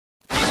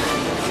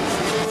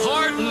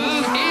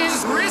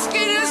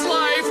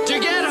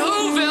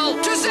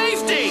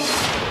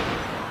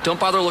Don't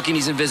bother looking,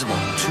 he's invisible.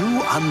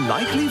 Two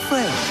unlikely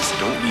friends.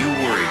 Don't you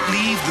worry.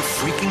 Leave the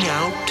freaking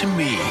out to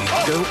me.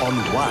 Go on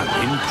one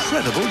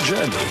incredible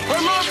journey.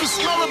 I love the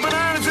smell of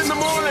bananas in the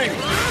morning.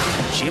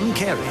 Jim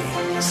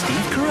Carrey,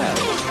 Steve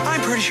Carell. I'm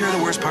pretty sure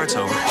the worst part's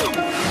over.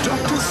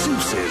 Dr.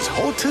 Seuss's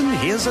Horton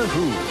Hears a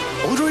Who.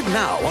 Order it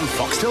now on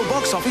FOXTEL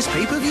Box Office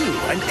Pay-Per-View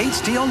and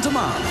HD On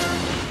Demand.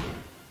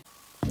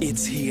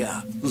 It's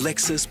here,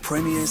 Lexus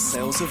Premier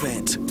Sales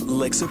Event,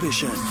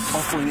 Lexhibition,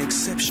 offering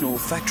exceptional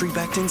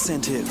factory-backed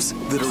incentives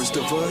that are as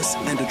diverse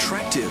and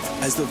attractive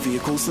as the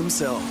vehicles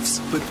themselves,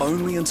 but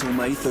only until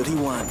May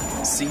 31.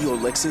 See your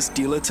Lexus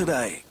dealer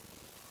today.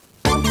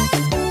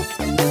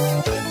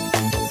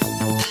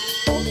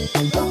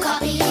 We'll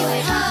copy you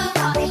at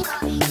home.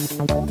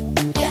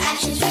 Your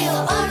actions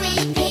will on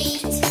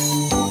repeat.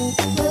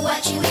 We'll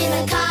watch you in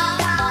the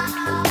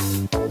car.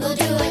 We'll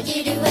do what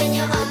you do when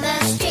you're on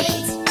the street.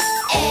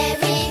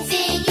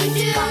 Everything you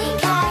do,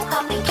 copycat,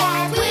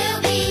 copycat.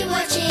 We'll be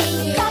watching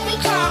you.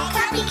 Copycat,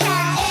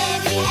 copycat.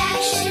 Every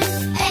action,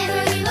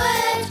 every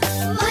word.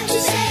 What you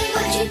say,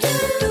 what you do.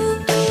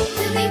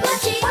 We'll be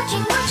watching,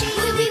 watching, watching.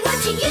 We'll be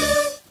watching you.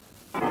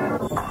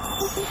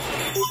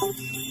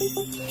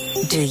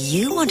 Do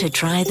you want to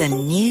try the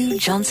new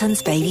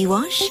Johnson's Baby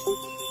Wash?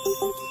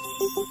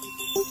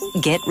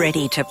 Get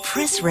ready to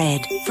press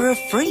red for a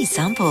free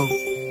sample.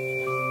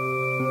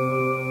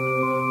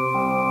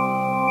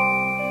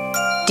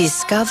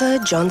 Discover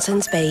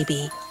Johnson's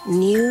Baby,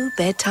 new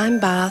bedtime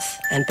bath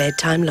and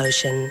bedtime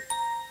lotion.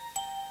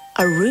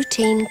 A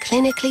routine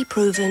clinically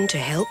proven to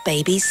help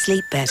babies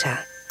sleep better.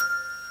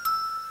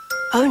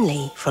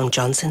 Only from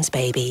Johnson's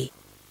Baby.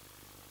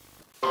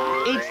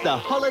 It's the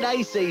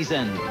holiday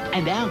season,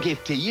 and our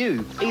gift to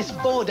you is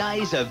 4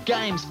 days of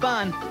games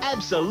fun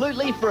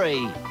absolutely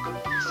free.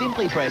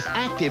 Simply press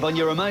active on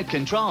your remote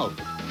control,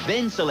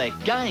 then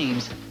select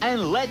games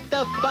and let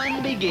the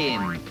fun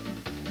begin.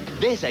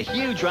 There's a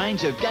huge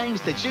range of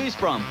games to choose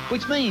from,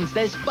 which means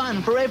there's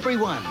fun for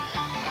everyone.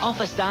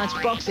 Offer starts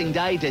Boxing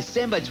Day,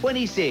 December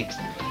 26th.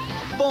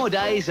 4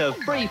 days of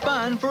free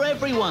fun for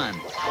everyone.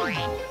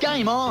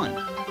 Game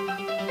on!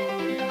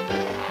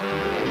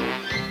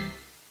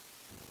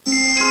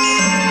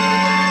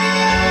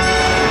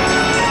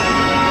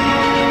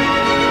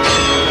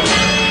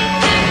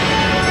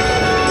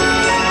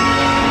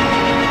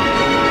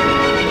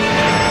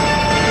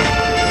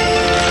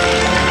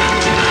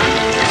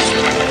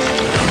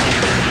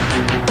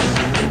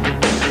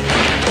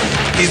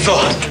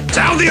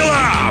 Sound the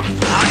alarm!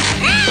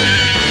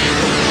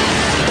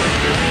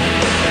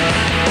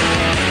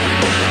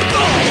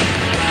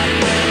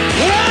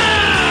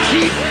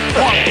 Keep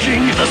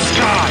watching the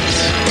skies!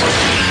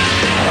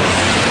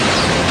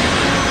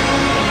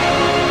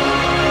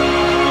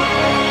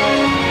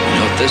 You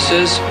know what this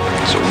is?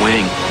 It's a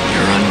wing.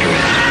 You're under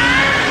it.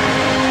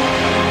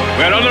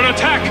 We're under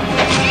attack!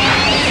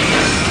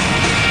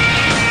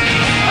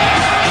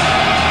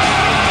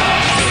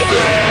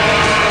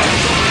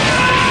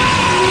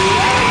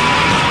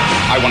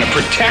 I want to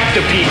protect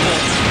the people.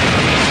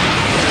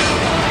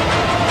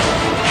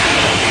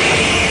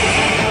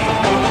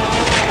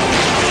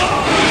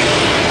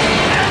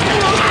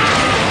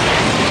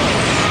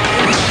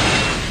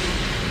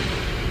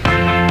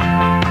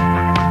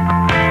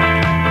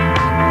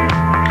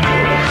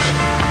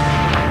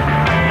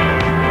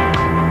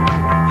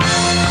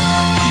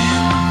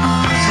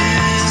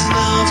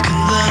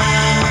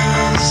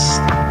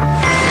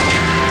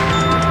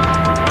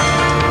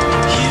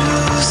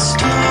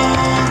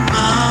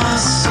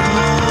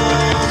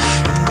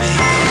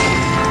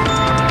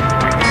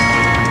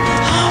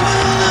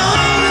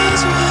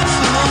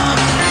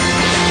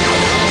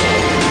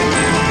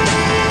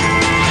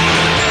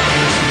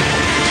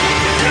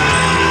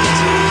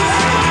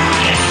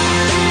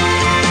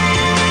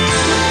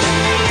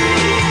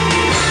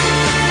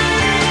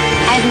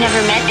 I've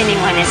never met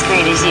anyone as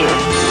great as you.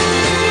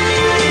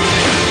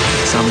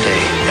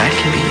 Someday, that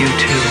can be you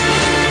too.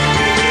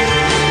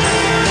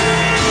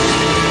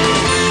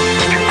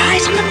 Keep your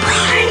eyes on the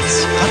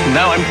prize.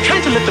 Now I'm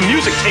trying to let the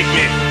music take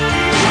me.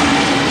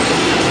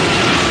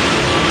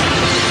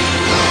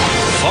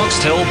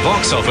 FOXTEL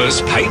Box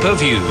Office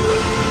Pay-Per-View,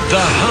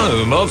 the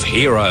home of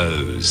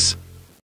heroes.